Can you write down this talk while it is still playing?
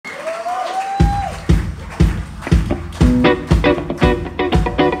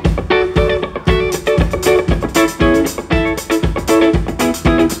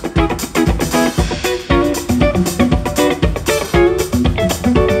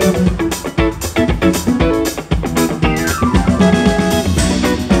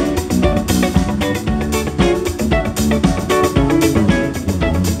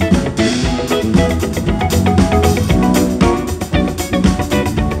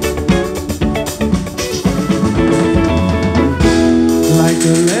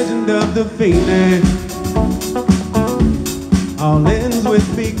a feeling. All ends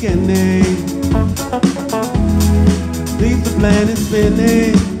with beginning. Leave the planet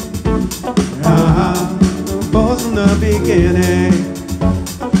spinning. Force from the beginning.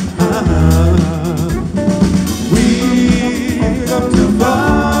 We come too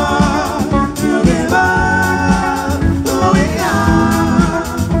far to give up who we are.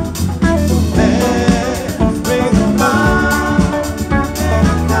 Let's bring the fire and up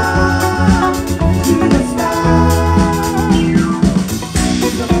to the sky.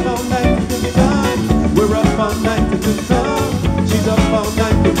 She's up all night to get sun. We're up all night to get sun. She's up all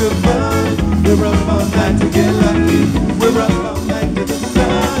night to get fun. We're up all night to get lucky. We're up all night to the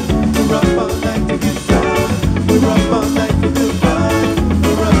sun. We're up all night to get sun. We're up all night to get fun.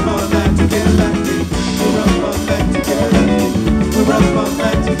 We're up all night to get lucky. We're up all night to get lucky. We're up all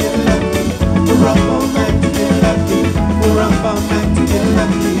night to get lucky. We're up all night to get lucky. We're up all night to get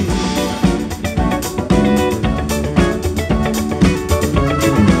lucky.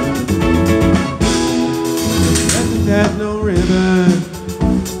 Present has no ribbon.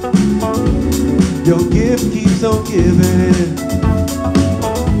 Your gift keeps on giving.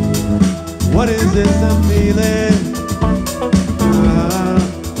 What is this I'm feeling?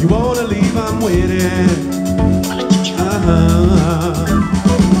 You wanna leave, I'm waiting.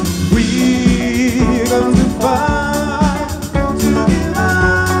 We come too far to give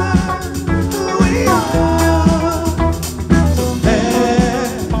up who we are. So let's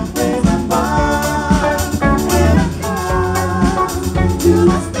raise the bar when it comes to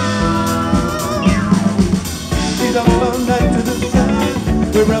the stars. She's up all night to the sun.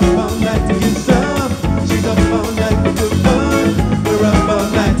 We're up all night to get some. She's up all night to get fun. We're up all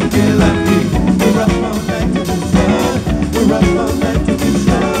night to get lucky. We're up all night to the sun. We're up all night to get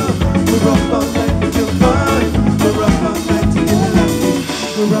some. We're up all night to get fun. We're up all night to get lucky.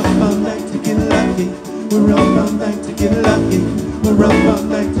 We're up all night to get lucky. We're up all night to get lucky. We're up all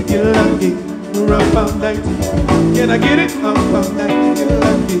night to get lucky. We're up all night to get lucky. Can I get it? Up all night to get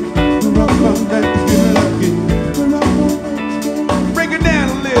lucky. We're up all night to get lucky. We're up all night to get lucky. Break it down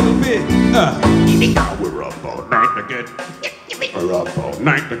a little bit. We're up all night to get. We're up all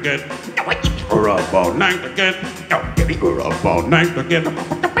night to get. We're up all night to get. We're up all night to get.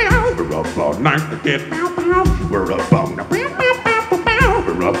 We're up all night to get. We're up all night.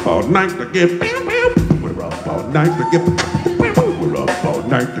 We're up all night to get. We're up all night to get. We're up all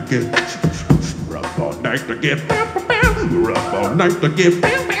night to get. We're up all night to get. We're up all night to get.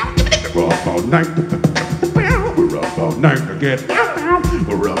 We're up all night to get. We're up all night to get.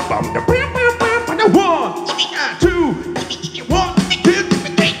 We're up all night. 1, 2, 1, 2,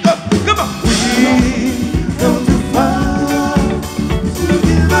 3, come on. We come too far to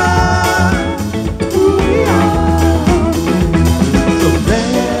give up who we are. So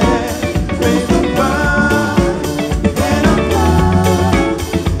let's raise the bar and up to the stars.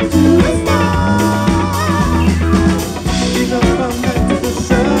 She's up all night to the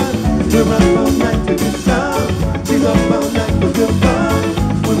sun. We're up all night to get some. She's up all night to get fun.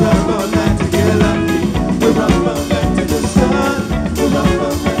 We're up all night to get lucky. We're up all night to the sun. We're up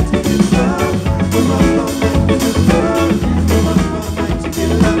all night to get some. We're up all night to get fun.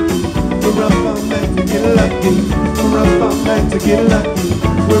 We're up all night to get lucky. We're up all night to get lucky. We're up all night to get lucky.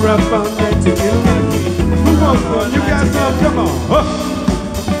 We're up all night to get lucky. Come on, son, you got some. Come on.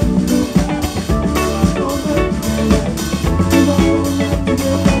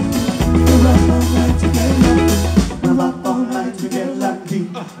 We're up all night to get lucky.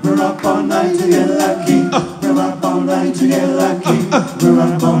 We're up all night to get lucky. We're up all night to get lucky. We're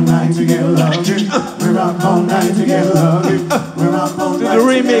up all night to get lucky. We're up all night to get lucky. We're up all night to get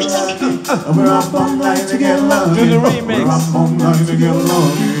lucky. We're up all night to get lucky. We're up all night to get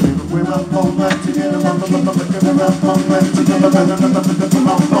lucky. We're up all night to get lucky. We're up all night to get lucky. We're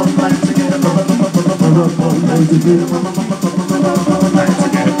up all night to get lucky. We're up all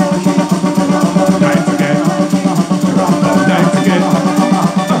night to get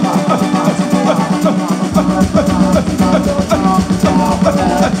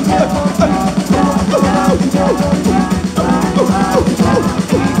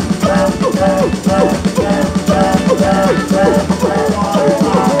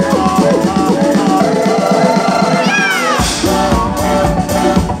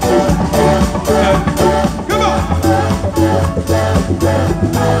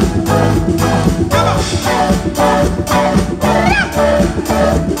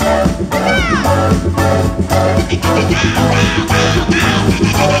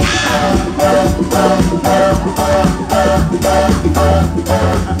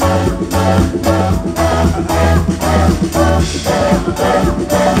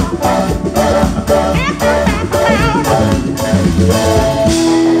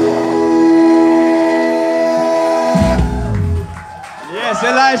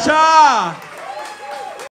Elijah!